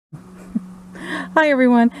Hi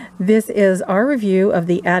everyone, this is our review of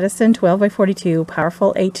the Adasion 12x42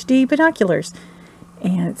 Powerful HD Binoculars.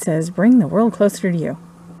 And it says, bring the world closer to you.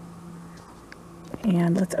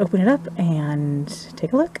 And let's open it up and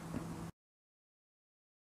take a look.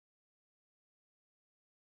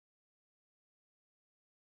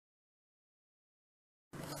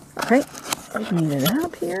 Alright, opening it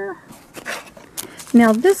up here.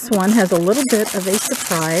 Now this one has a little bit of a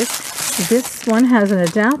surprise. This one has an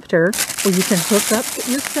adapter where you can hook up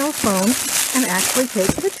your cell phone and actually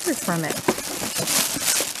take pictures from it.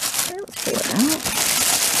 Okay, let's pull it out.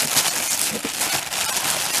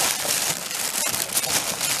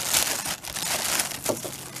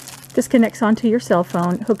 This connects onto your cell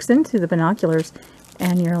phone, hooks into the binoculars,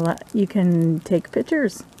 and you can take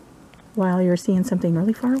pictures while you're seeing something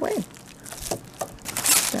really far away.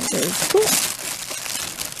 That is cool.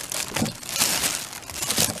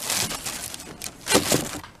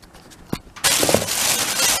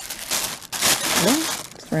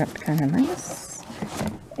 It's wrapped kind of nice,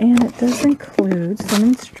 and it does include some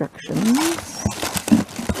instructions.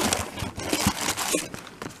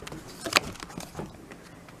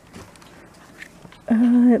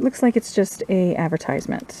 It looks like it's just a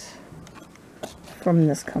advertisement from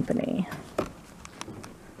this company.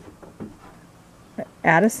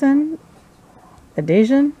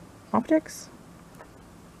 Adasion Optics,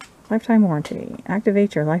 lifetime warranty.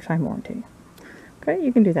 Activate your lifetime warranty. Okay,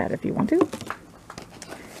 you can do that if you want to.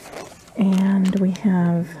 And we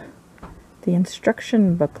have the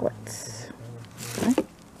instruction booklets. Okay.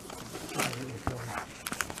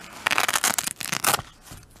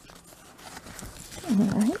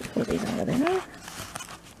 Alright, put these over there.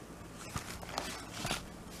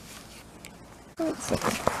 Let's see.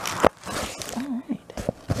 Alright.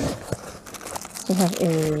 We have a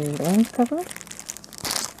lens cover.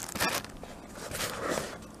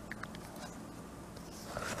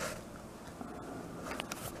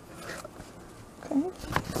 Okay.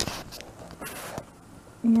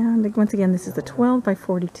 And once again, this is the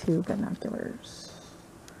 12x42 binoculars.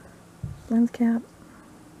 Lens cap.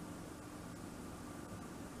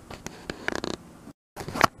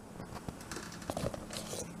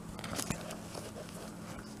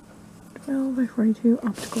 By 42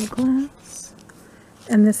 optical glass,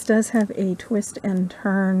 and this does have a twist and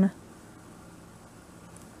turn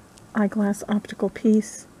eyeglass optical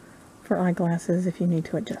piece for eyeglasses if you need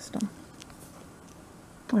to adjust them.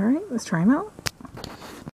 Alright, let's try them out.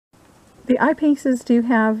 The eyepieces do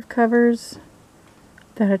have covers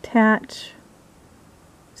that attach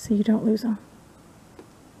so you don't lose them.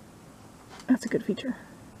 That's a good feature.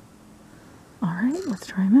 Alright, let's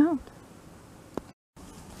try them out.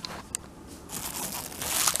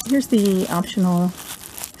 Here's the optional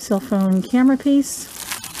cell phone camera piece,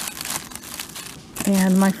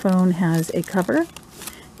 and my phone has a cover,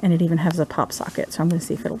 and it even has a pop socket, so I'm going to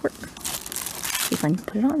see if it'll work. See if I can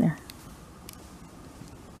put it on there.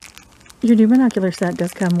 Your new binocular set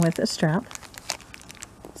does come with a strap,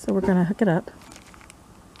 so we're going to hook it up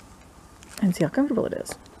and see how comfortable it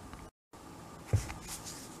is.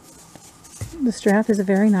 The strap is a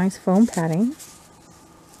very nice foam padding.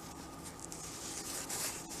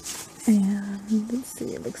 And let's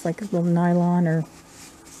see, it looks like a little nylon or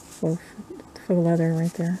faux leather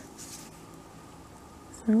right there.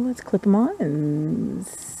 So let's clip them on and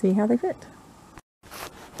see how they fit.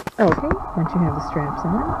 Okay, once you have the straps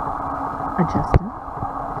on, adjust them.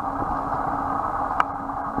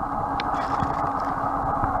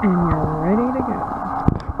 And you're ready to go.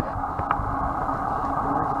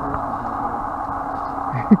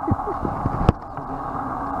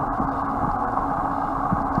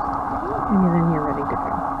 And then you're ready to go.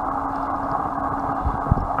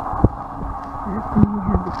 And you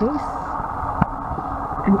have the case,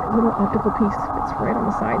 and your little optical piece fits right on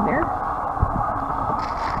the side there.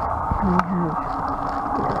 And you have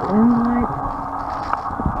your lens light,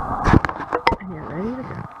 and you're ready to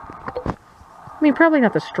go. I mean, probably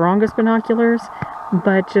not the strongest binoculars,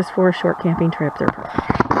 but just for a short camping trip, they're perfect.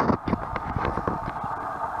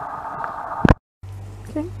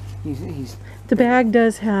 Okay. The bag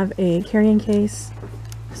does have a carrying case,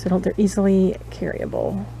 so they're easily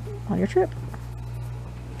carryable on your trip.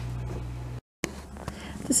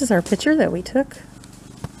 This is our picture that we took,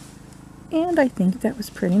 and I think that was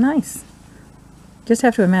pretty nice. Just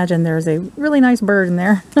have to imagine there's a really nice bird in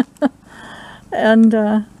there, and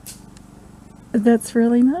that's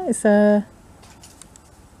really nice. That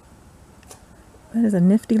is a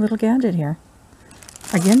nifty little gadget here.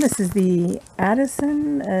 Again, this is the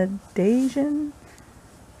Adasion.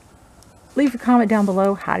 Leave a comment down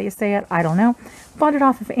below. How do you say it? I don't know. Bought it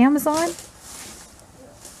off of Amazon.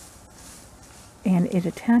 and it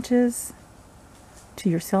attaches to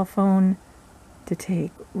your cell phone to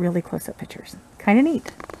take really close-up pictures. Kind of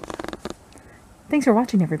neat. Thanks for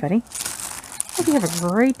watching, everybody. Hope you have a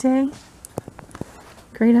great day,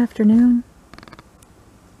 great afternoon.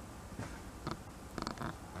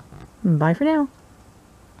 Bye for now.